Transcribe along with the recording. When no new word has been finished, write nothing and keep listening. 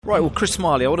Right, well, Chris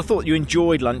Smiley, I would have thought you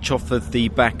enjoyed lunch off of the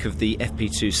back of the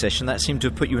FP2 session. That seemed to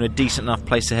have put you in a decent enough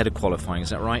place ahead of qualifying,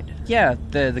 is that right? Yeah,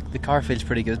 the car feels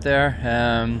pretty good there.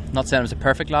 Not saying it was a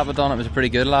perfect lap I've done, it was a pretty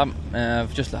good lap.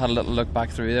 I've just had a little look back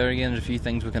through there again. There's a few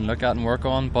things we can look at and work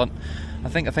on, but I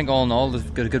think all in all,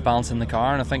 they've got a good balance in the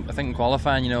car, and I think in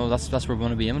qualifying, that's what we're going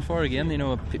to be aiming for again.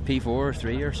 A P4 or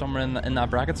 3 or somewhere in that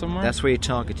bracket somewhere. That's where you're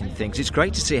targeting things. It's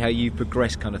great to see how you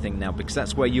progress, kind of thing now, because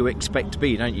that's where you expect to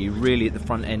be, don't you? Really at the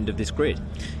front end of this grid.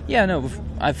 Yeah, no,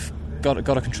 I've got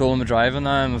a control in my driving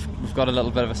now, and we've got a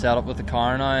little bit of a setup with the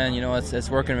car now, and it's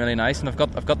working really nice, and I've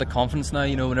got the confidence now.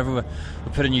 Whenever we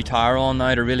put a new tyre on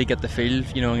now, to really get the feel,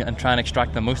 and try and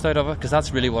extract the most out of it, because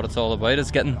that's really what it's all about,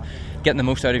 is getting the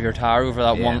most out of your tyre over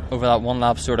that one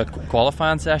lap sort of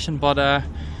qualifying session. But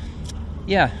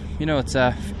it's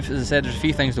as I said, there's a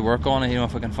few things to work on, and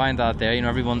if we can find that there,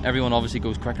 everyone obviously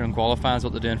goes quicker in qualifying, is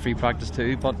what they do in free practice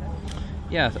too, but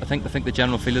yeah, I think the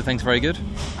general feel of things very good.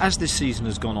 As this season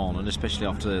has gone on, and especially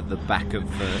after the back of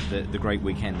the great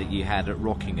weekend that you had at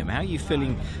Rockingham, how are you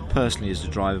feeling personally as a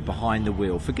driver behind the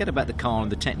wheel? Forget about the car and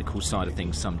the technical side of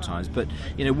things sometimes, but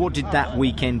what did that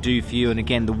weekend do for you? And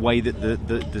again, the way that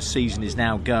the season is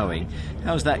now going,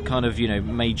 how's that kind of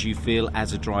made you feel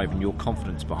as a driver and your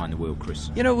confidence behind the wheel,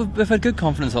 Chris? We've had good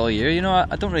confidence all year.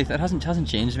 I don't really. It hasn't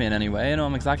changed me in any way.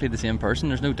 I'm exactly the same person.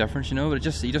 There's no difference. But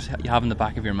you have in the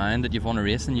back of your mind that you've won a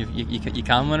race and you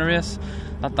can win a race.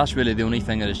 That's really the only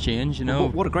thing that has changed.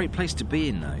 What a great place to be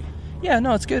in, though. Yeah,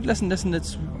 no, it's good. Listen,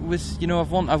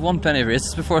 I've won plenty of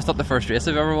races before. It's not the first race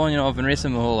I've ever won. I've been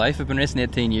racing my whole life. I've been racing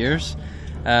 18 years.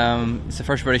 It's the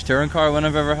first British touring car win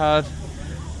I've ever had.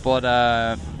 But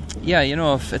I'm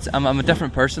a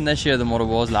different person this year than what I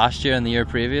was last year and the year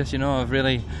previous. I've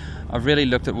really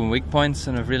looked at my weak points,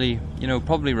 and I've really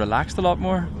probably relaxed a lot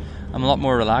more. I'm a lot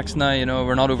more relaxed now.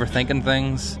 We're not overthinking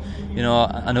things.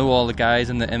 I know all the guys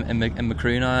in my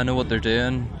crew now. I know what they're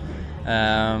doing.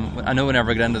 I know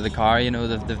whenever I get into the car,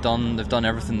 they've done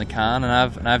everything they can,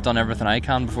 and I've done everything I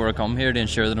can before I come here to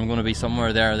ensure that I'm going to be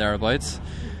somewhere there or thereabouts.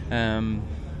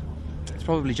 It's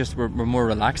probably just we're more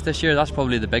relaxed this year. That's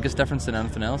probably the biggest difference than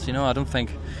anything else. I don't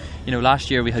think,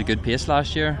 last year we had good pace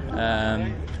last year,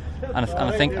 and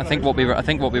I think what we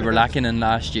were lacking in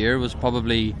last year was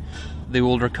probably the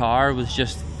older car was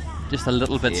just a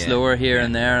little bit slower here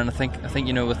and there. And I think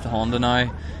with the Honda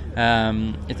now,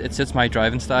 it suits my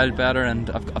driving style better, and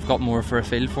I've got more for a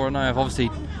feel for it now. I've obviously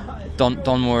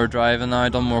done more driving now,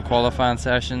 done more qualifying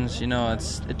sessions.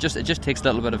 It just takes a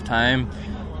little bit of time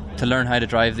to learn how to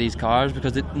drive these cars,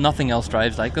 because nothing else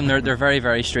drives like them. They're very,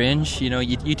 very strange.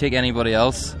 You take anybody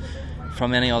else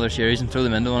from any other series and throw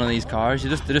them into one of these cars, they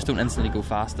just don't instantly go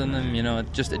fast in them.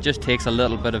 It just takes a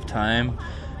little bit of time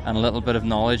and a little bit of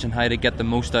knowledge and how to get the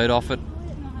most out of it.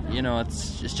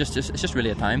 It's just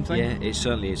really a time thing. Yeah, it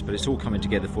certainly is, but it's all coming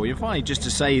together for you. And finally, just to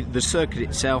say, the circuit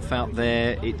itself out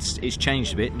there, it's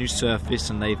changed a bit, new surface,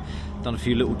 and they've done a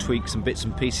few little tweaks and bits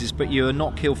and pieces. But you're a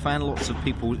Knockhill fan. Lots of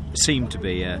people seem to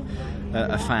be a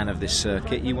fan of this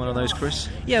circuit. You one of those, Chris?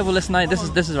 Yeah, well, listen, this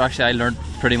is actually, I learned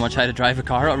pretty much how to drive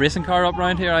a racing car up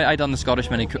around here. I done the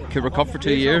Scottish Mini Cooper Cup for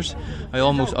 2 years. I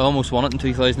almost won it in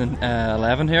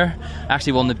 2011 here. I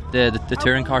actually won the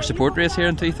touring car support race here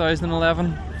in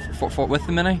 2011 with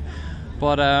the Mini.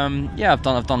 But I've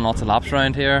done lots of laps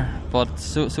around here. But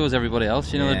so has everybody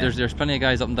else. There's plenty of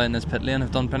guys up and down this pit lane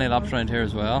who've done plenty of laps around here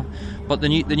as well. But the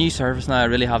new surface now, I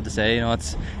really have to say,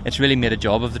 it's really made a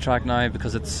job of the track now,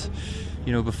 because it's.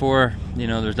 Before,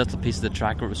 there's little pieces of the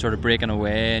track where it was sort of breaking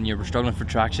away and you were struggling for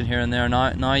traction here and there.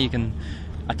 Now you can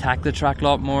attack the track a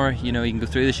lot more. You can go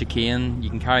through the chicane.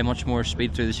 You can carry much more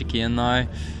speed through the chicane now,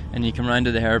 and you come round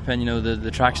to the hairpin.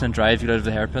 The traction and drive you get out of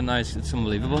the hairpin now, it's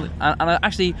unbelievable. And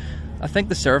I think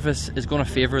the surface is going to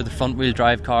favour the front wheel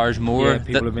drive cars more. Yeah,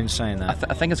 people have been saying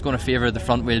that. I think it's going to favour the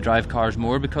front wheel drive cars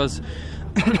more because,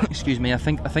 excuse me, I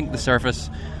think the surface,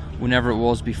 whenever it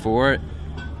was before,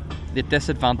 the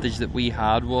disadvantage that we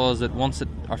had was that once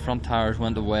our front tyres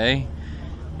went away,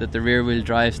 that the rear wheel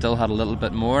drive still had a little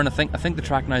bit more. And I think the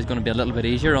track now is going to be a little bit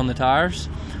easier on the tyres.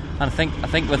 And I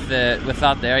think with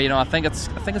that there, I think it's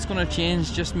going to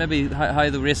change just maybe how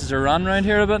the races are run around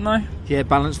here a bit now. Yeah,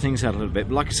 balance things out a little bit.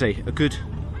 But like I say, a good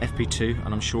FP2,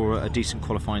 and I'm sure a decent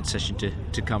qualifying session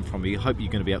to come from you. I hope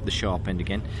you're going to be up the sharp end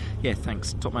again. Yeah,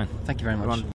 thanks, top man. Thank you very much.